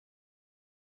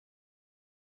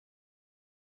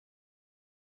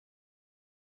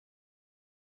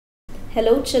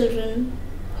Hello children,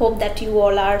 hope that you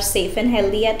all are safe and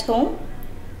healthy at home.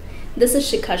 This is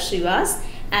Shikha Shrivas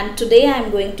and today I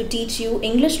am going to teach you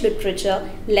English Literature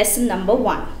lesson number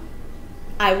 1.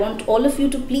 I want all of you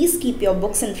to please keep your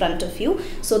books in front of you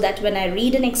so that when I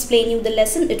read and explain you the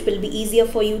lesson it will be easier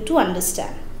for you to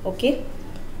understand. Okay,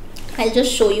 I'll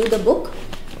just show you the book.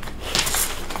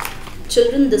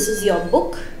 Children, this is your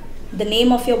book. The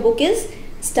name of your book is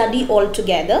Study All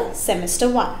Together Semester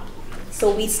 1.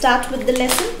 So we start with the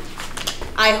lesson.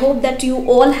 I hope that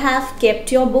you all have kept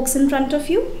your books in front of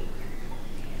you.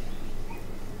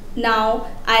 Now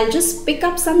I'll just pick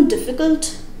up some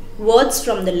difficult words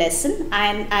from the lesson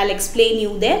and I'll explain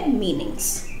you their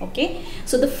meanings. Okay,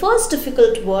 so the first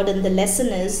difficult word in the lesson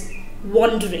is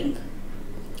wandering.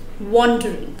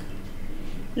 Wandering.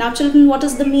 Now children, what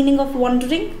is the meaning of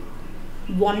wandering?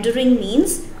 Wandering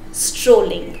means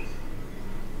strolling,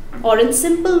 or in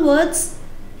simple words,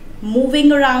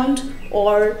 moving around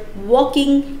or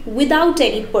walking without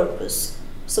any purpose.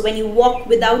 So when you walk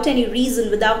without any reason,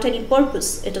 without any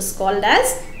purpose, it is called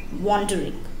as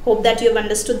wandering. Hope that you have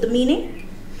understood the meaning.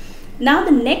 Now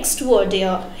the next word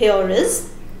here is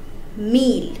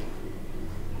meal.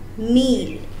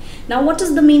 Meal. Now what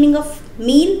is the meaning of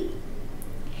meal?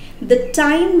 The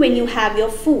time when you have your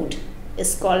food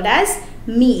is called as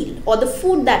meal, or the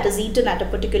food that is eaten at a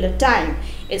particular time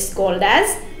is called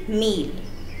as meal.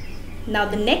 Now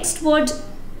the next word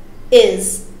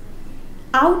is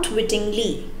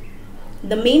outwittingly.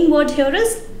 The main word here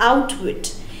is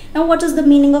outwit. Now what is the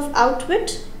meaning of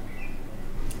outwit?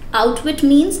 Outwit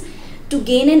means to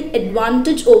gain an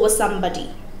advantage over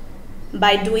somebody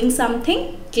by doing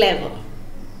something clever.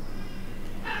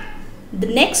 The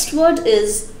next word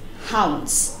is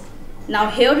hounds.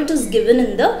 Now here it is given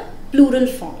in the plural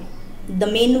form. The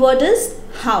main word is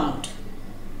hound.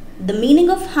 The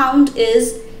meaning of hound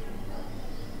is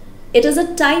it is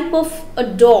a type of a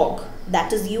dog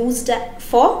that is used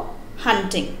for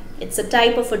hunting. It's a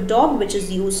type of a dog which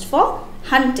is used for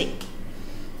hunting.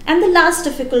 And the last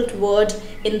difficult word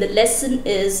in the lesson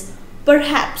is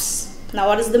perhaps. Now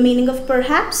what is the meaning of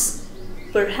perhaps?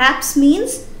 Perhaps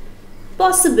means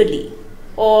possibly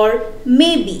or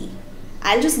maybe.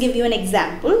 I'll just give you an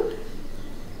example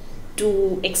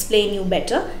to explain you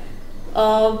better.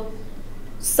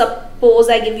 Suppose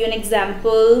I give you an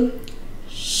example.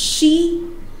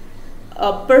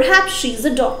 Perhaps she's a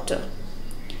doctor.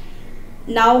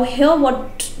 Now here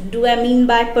what do I mean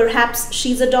by perhaps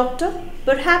she's a doctor?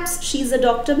 Perhaps she's a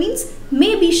doctor means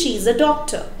maybe she's a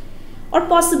doctor or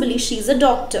possibly she's a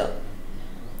doctor.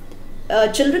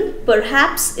 Children,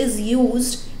 perhaps is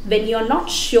used when you're not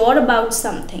sure about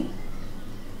something.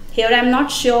 Here I'm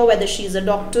not sure whether she's a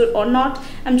doctor or not.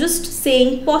 I'm just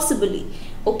saying possibly.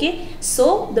 Okay,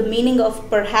 so the meaning of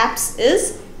perhaps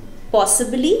is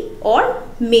possibly or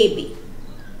maybe.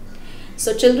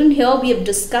 So children, here we have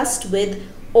discussed with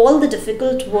all the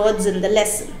difficult words in the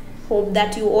lesson. Hope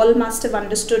that you all must have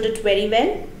understood it very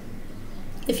well.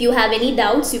 If you have any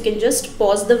doubts, you can just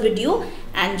pause the video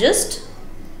and just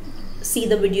see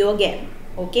the video again.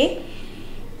 Okay.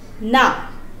 Now,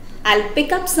 I'll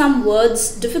pick up some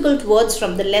words, difficult words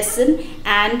from the lesson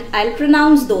and I'll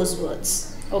pronounce those words.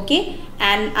 Okay,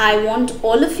 and I want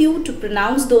all of you to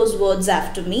pronounce those words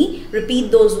after me,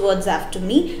 repeat those words after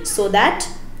me so that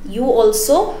you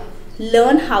also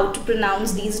learn how to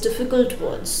pronounce these difficult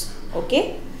words.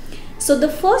 Okay, so the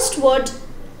first word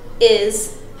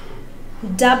is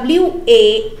W-A-N-D-E-R-I-N-G,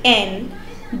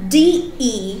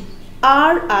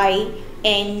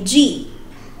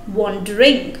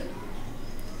 wandering.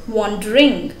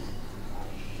 Wandering.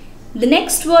 The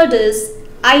next word is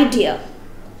idea.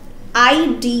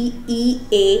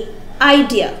 I-D-E-A,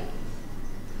 idea.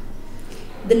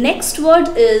 The next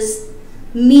word is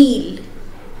meal.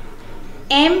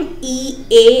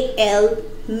 M-E-A-L,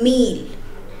 meal.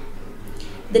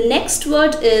 The next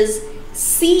word is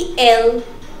C-L-E-V-E-R-E-R,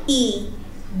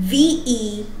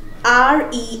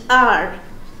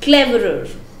 cleverer.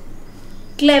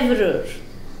 Cleverer.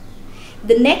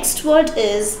 The next word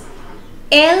is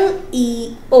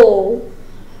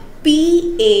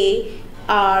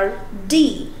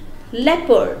L-E-O-P-A-R-D,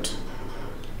 leopard.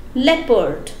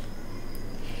 Leopard.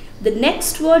 The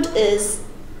next word is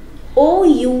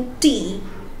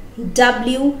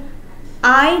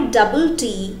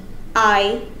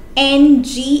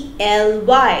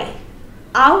O-U-T-W-I-T-T-I-N-G-L-Y,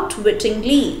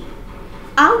 outwittingly.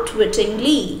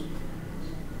 Outwittingly.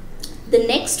 The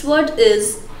next word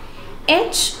is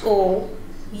H-O-U-N-D,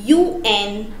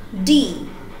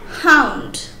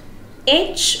 hound.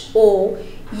 H-O-U-N-D,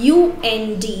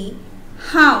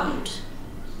 hound.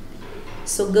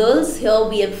 So girls, here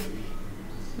we have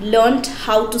learnt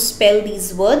how to spell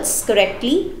these words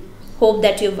correctly. Hope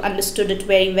that you've understood it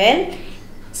very well.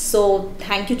 So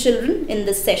thank you children. In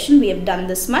this session we have done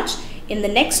this much. In the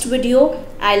next video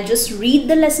I'll just read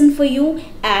the lesson for you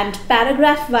and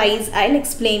paragraph wise I'll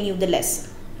explain you the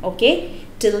lesson. Okay,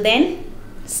 till then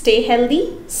stay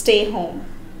healthy, stay home.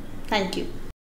 Thank you.